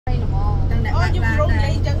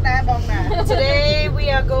Today we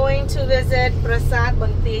are going to visit Prasad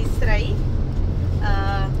Banteay Srei.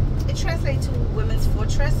 It translates to Women's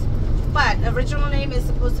Fortress, but original name is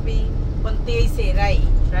supposed to be Banteay Srei,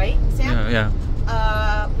 right? Sam? Yeah.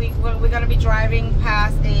 We're gonna be driving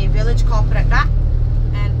past a village called Prada,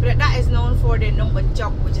 and Prada is known for their numban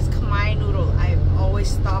chok, which is Khmer noodle. I've always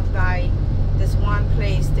stopped by this one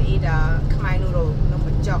place to eat Khmer noodle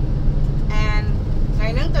numban chok, and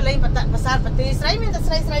ngày nắng tôi lên Prasad Banteay Srei mình ta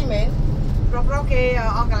Srei mình, pro ke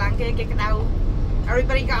orang ke kedau.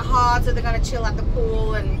 Everybody got hot, so they're gonna chill at the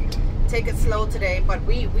pool and take it slow today. But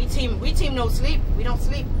we team no sleep. We don't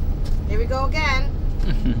sleep. Here we go again.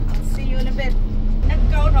 I'll see you in a bit.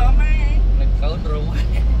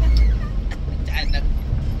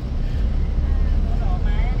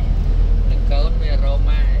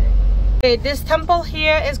 Okay, this temple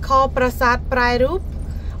here is called Prasad Srei Temple.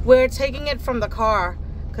 We're taking it from the car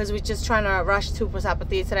because we're just trying to rush to Prasad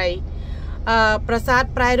Banteay Srei.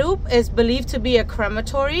 Prasad Srei Temple is believed to be a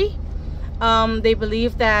crematory. They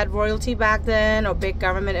believe that royalty back then, or big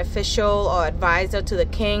government official or advisor to the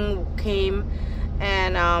king, came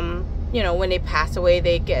and you know, when they passed away,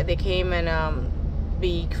 they came and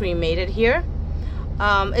be cremated here.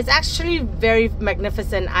 It's actually very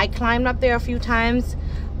magnificent. I climbed up there a few times,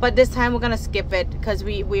 but this time we're gonna skip it because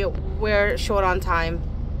we're short on time.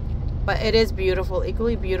 But it is beautiful,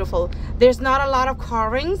 equally beautiful. There's not a lot of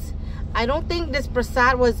carvings. I don't think this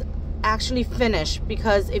Prasad was actually finished,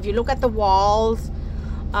 because if you look at the walls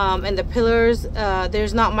and the pillars,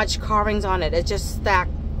 there's not much carvings on it. It's just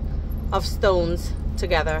stacked of stones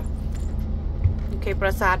together. Okay,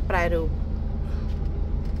 Prasad Srei Temple.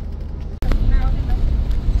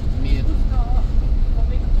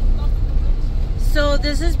 So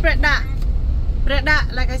this is Prada. Prada,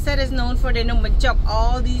 like I said, is known for their numban chok.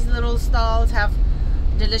 All these little stalls have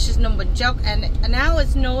delicious numban chok, and now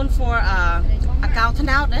it's known for akao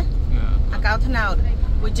thanaut, akao thanaut,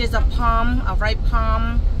 which is a ripe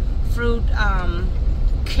palm fruit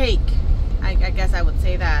cake. I guess I would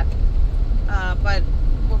say that. But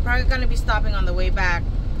we're probably going to be stopping on the way back.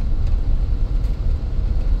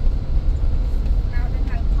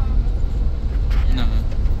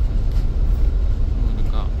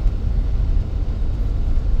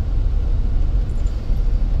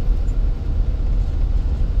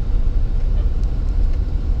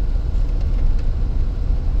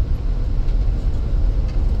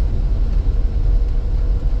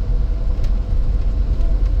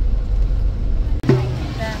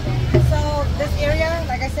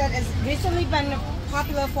 Has recently been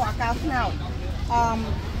popular for akao thanaut.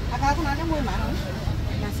 Akao thanaut có mùi mà không?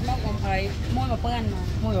 Mà smoke còn phải môi một bên mà.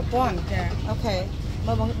 Mùi một bên. Yeah. Okay.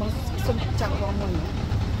 Mà bằng xung chẳng có mùi.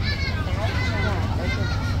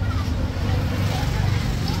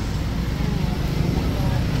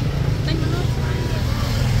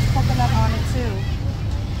 Coconut on it too.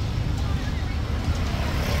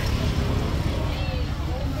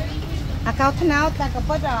 Akao thanaut ta có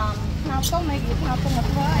put thao tốt này thì thao tốt một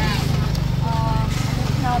với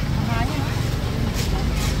thao hái nhá.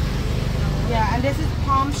 Yeah, and this is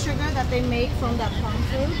palm sugar that they make from that palm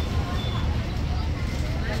fruit.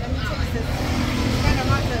 And let me taste this. Kind of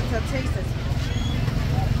want to taste this.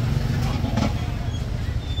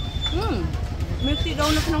 Milk tea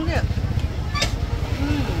đâu nó không được.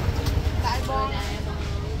 Đại bông.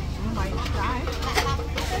 Mày trái.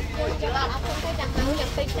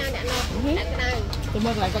 Tôi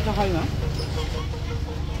mơ lại cho hơi nữa.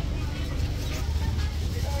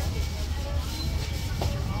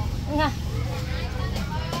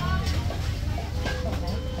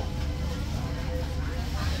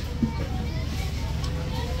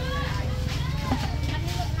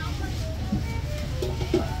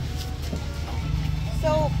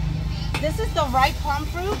 So this is the ripe palm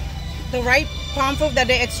fruit. The ripe palm fruit that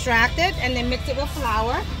they extracted, and they mix it with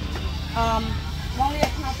flour.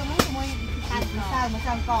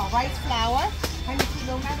 Rice flour,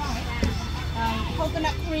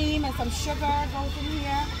 coconut cream, and some sugar goes in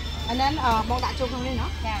here, and then bông đã chung không lên nó.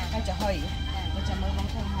 Anh chở hơi, anh chở mới bông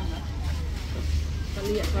thêm không nữa. Còn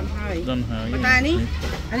liệt còn hơi. Mà ta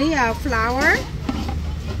này flour,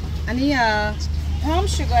 anh palm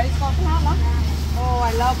sugar. It's called palm. Oh,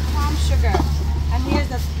 I love palm sugar. And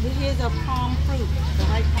here's a palm fruit, the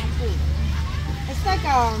ripe palm fruit. It's like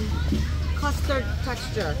a custard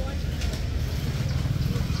texture.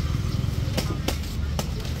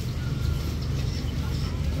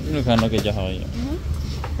 Nó không nó cái cho hỏi.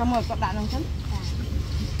 Cảm ơn các bạn đồng chí.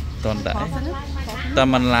 Còn đại.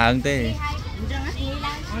 Tâm ăn láng thế.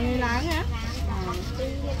 Ăn láng hả?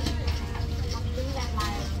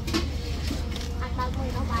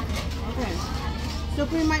 Okay. So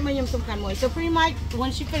pretty much So pretty much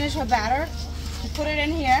once you finish her batter, you put it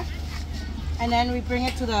in here, and then we bring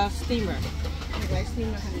it to the steamer. Okay,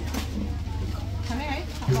 steamer honey. Honey, ấy?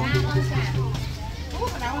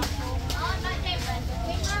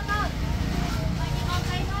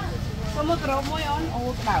 Có một rau muối on,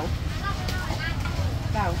 đảo.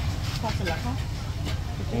 Đảo, khoác sữa không?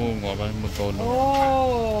 Ngọt ơi, mực cồn.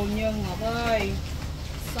 Nhưng ngọt ơi.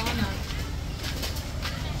 Sao nào?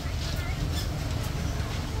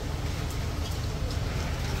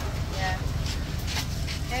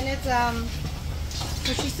 And it's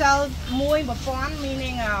so she sells muối but pon,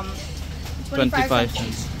 meaning 25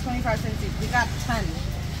 cents. 25 cents. We got 10.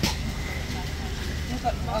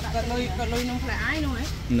 Got lôi nông phải ai nữa ấy.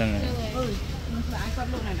 Nâng này. Nông phải ai có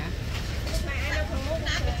luôn này nè.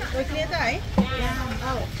 Đôi kia tới.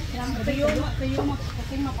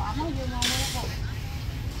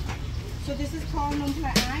 So this is called nông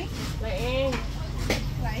phải ai.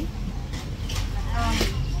 Lại.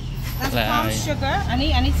 That's palm sugar. I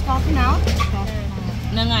need coffee now.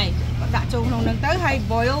 Nâng này. Đặt chung nông nâng tới hay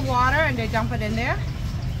boil water and they dump it in there.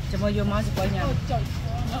 Cho mọi người mau sẽ nha.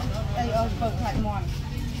 Đây lại mòn.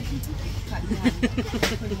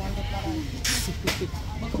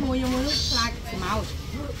 Không mua nước lại màu.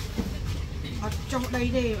 Ở trong đây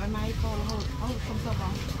đi anh mai coi thôi. Không sao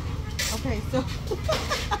không. Okay,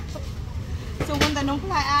 so when the nông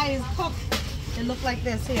fly eye is cooked, it looks like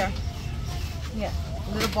this here. Yeah,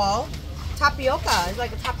 a little ball. Tapioca. It's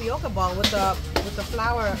like a tapioca ball with the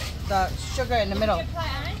flour, the sugar in the middle.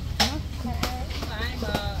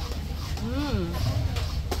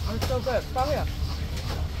 It's so good. Come here.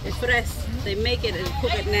 It's fresh. They make it and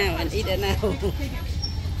cook it now and eat it now.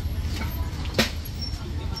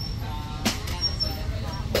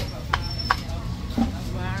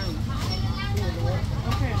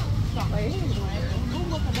 Okay.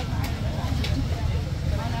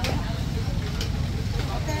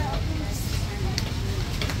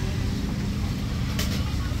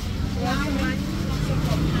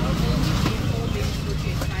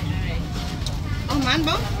 Man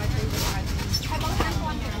bông.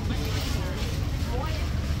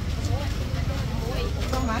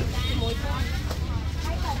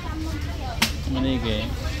 Ini cái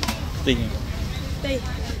tinh.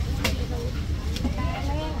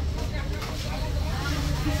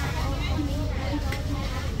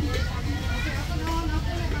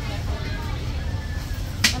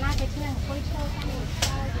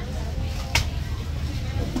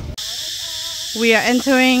 We are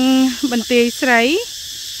entering Banteay Srei.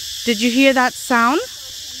 Did you hear that sound?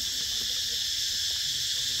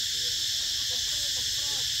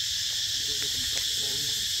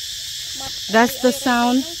 That's the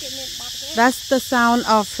sound. That's the sound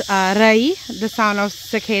of Rai, the sound of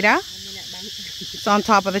cicada. It's on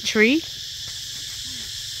top of the tree.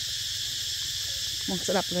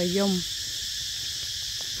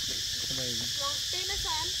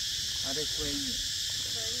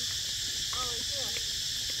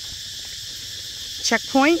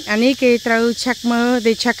 Checkpoint.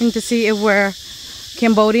 They're checking to see if we're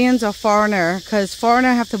Cambodians or foreigner, because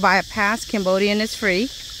foreigner have to buy a pass. Cambodian is free.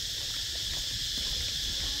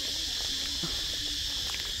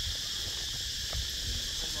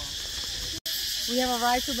 We have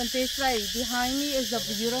arrived to Banteay Srei. Behind me is the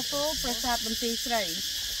beautiful Prasat Banteay Srei.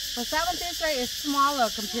 Prasat Banteay Srei is smaller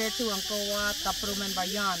compared to Angkor Wat, Taprum and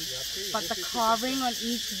Bayon, but the carving on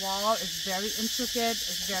each wall is very intricate,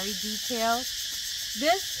 it's very detailed.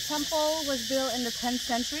 This temple was built in the 10th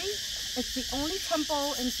century. It's the only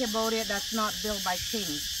temple in Cambodia that's not built by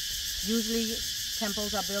kings. Usually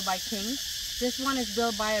temples are built by kings. This one is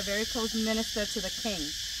built by a very close minister to the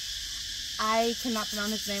king. I cannot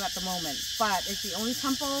pronounce his name at the moment, but it's the only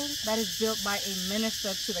temple that is built by a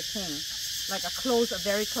minister to the king, like a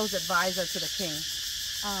very close advisor to the king.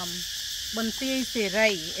 Banteay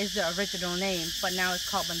Srei is the original name, but now it's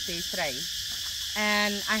called Banteay Srei.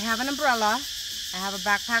 And I have an umbrella. I have a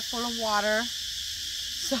backpack full of water,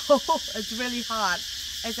 so it's really hot.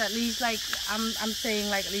 It's at least like I'm saying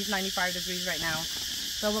like at least 95 degrees right now.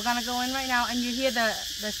 So we're gonna go in right now, and you hear the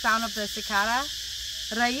sound of the cicada.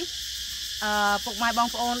 Ray. ពុកម៉ែបង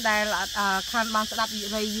ប្អូនដែលខានបានស្ដាប់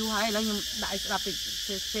រៃយូហើយឥឡូវខ្ញុំដាក់ឲ្យស្ដាប់តិច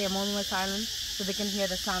say a moment of silence so they can hear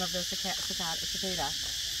the sound of the cicada.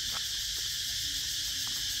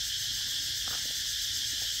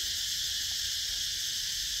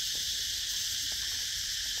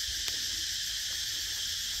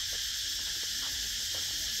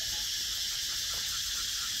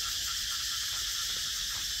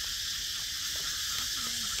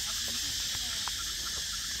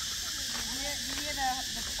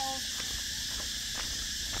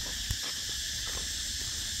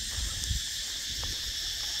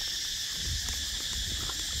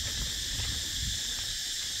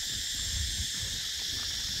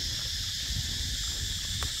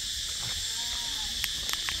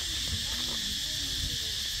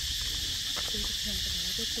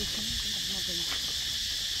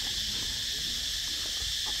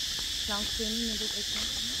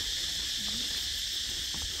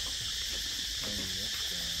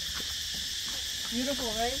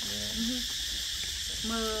 Beautiful, right? Yeah.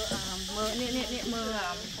 Mơ nè mơ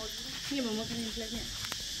นี่มันก็นี่เล็กเนี่ย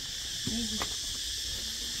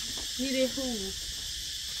นี่เดียวหู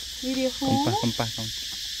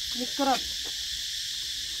นี่กรด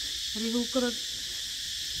นี่หูกรด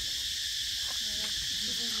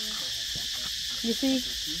You see,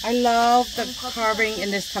 I love the carving in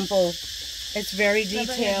this temple. It's very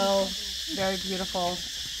detailed, very beautiful.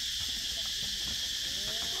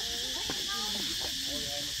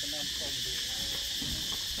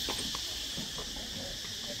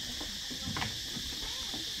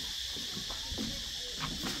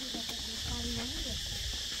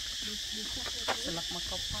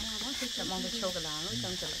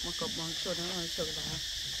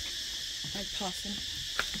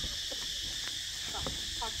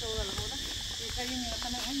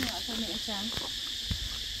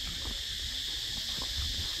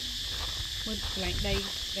 Lại đây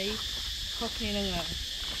khóc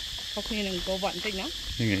như là cô vận tích nó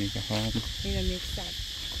như là miếng sạch.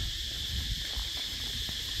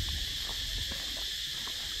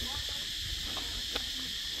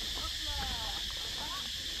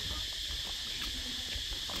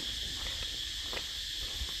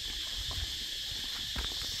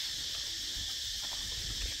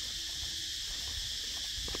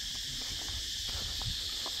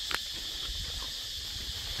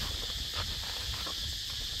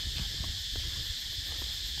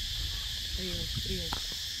 Real.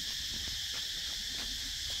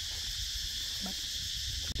 Bắt.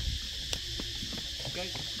 Ok.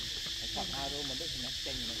 Chọn aro mà đứt nó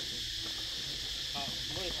chênh nó.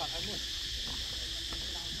 Mới chọn ai muốn.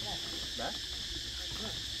 Đấy.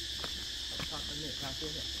 Chọn cái này ra kia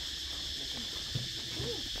đấy.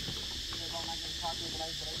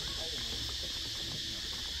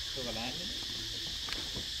 Tôi vào lại.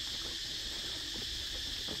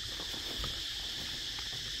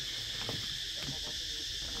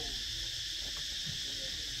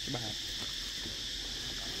 Bà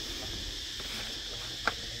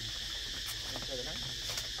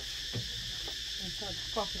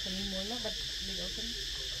có cái này muốn nó bật đi đâu không?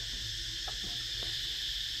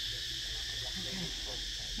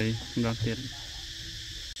 Đây, đang tiền.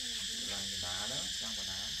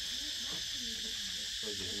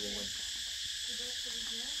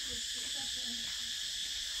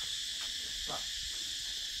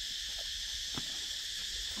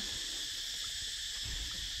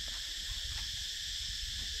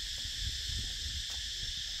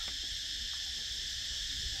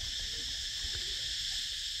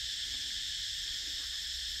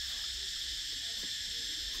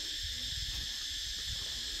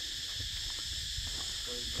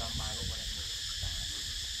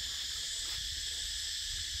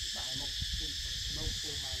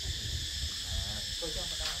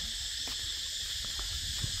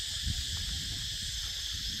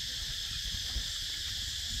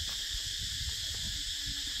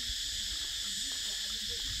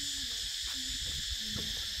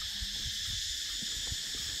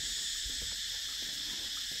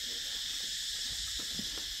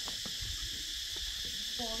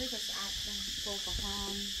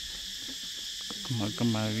 Mọi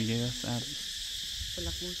con màu video sát.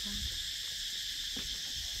 Pelak musang.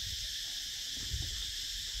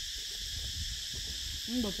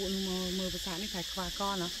 Bà phụ mờ bà xã này phải khoa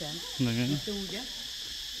con nó sẽ tu chứ.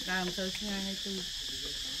 Làm tới ngay hay tu.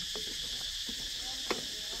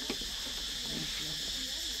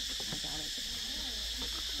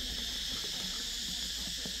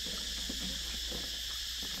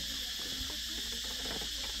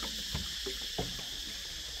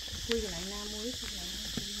 Khui lại nam muối thì lại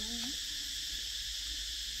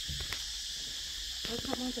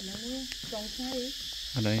không ăn từ nó luôn, trồng ngay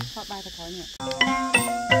ở đây. Họ bài thật khỏi nhỉ.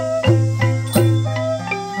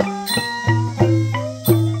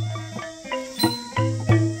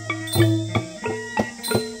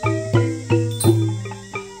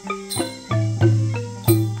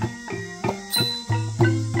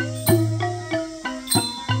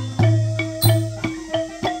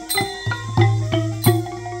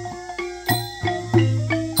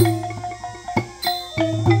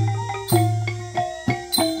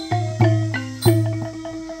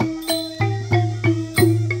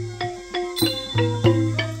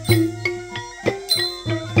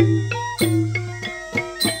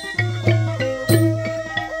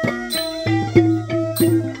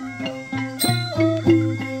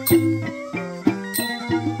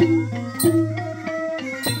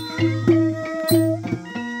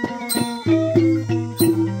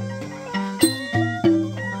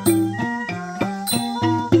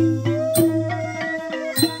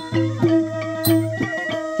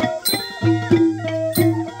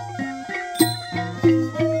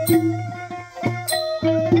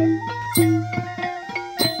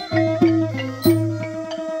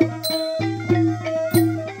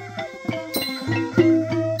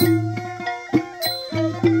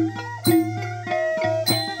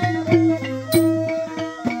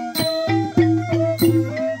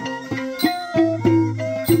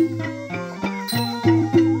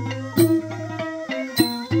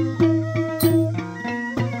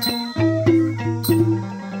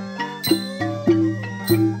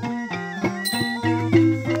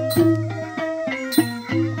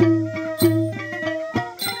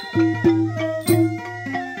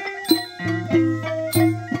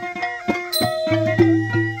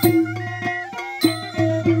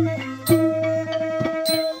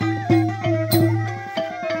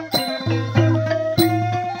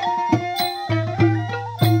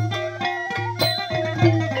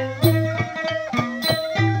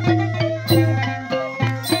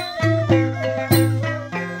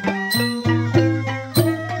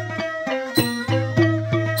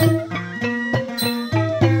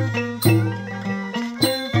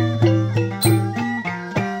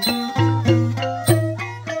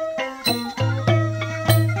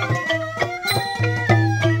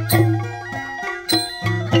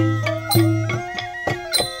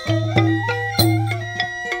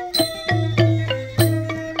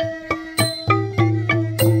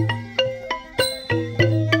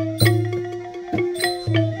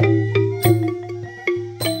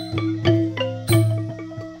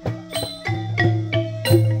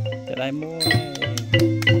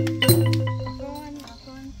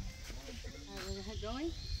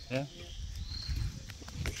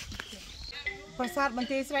 Prasat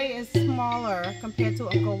Banteay Srei is smaller compared to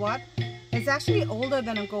Angkor Wat. It's actually older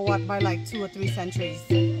than Angkor Wat by like 2 or 3 centuries.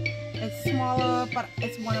 It's smaller, but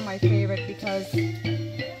it's one of my favorite because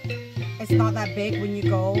it's not that big when you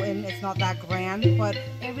go and it's not that grand, but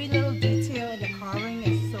every little detail in the carving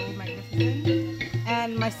is so magnificent.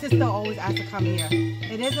 And my sister always asks to come here.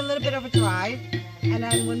 It is a little bit of a drive, and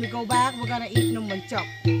then when we go back, we're gonna eat Numban Chok.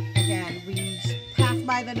 Again, we passed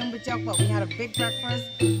by the Numban Chok, but we had a big breakfast,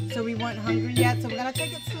 so we weren't hungry yet. So we're gonna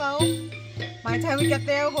take it slow. By the time we get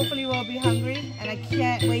there, hopefully we'll be hungry, and I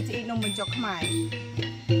can't wait to eat Numban Chok. Come on.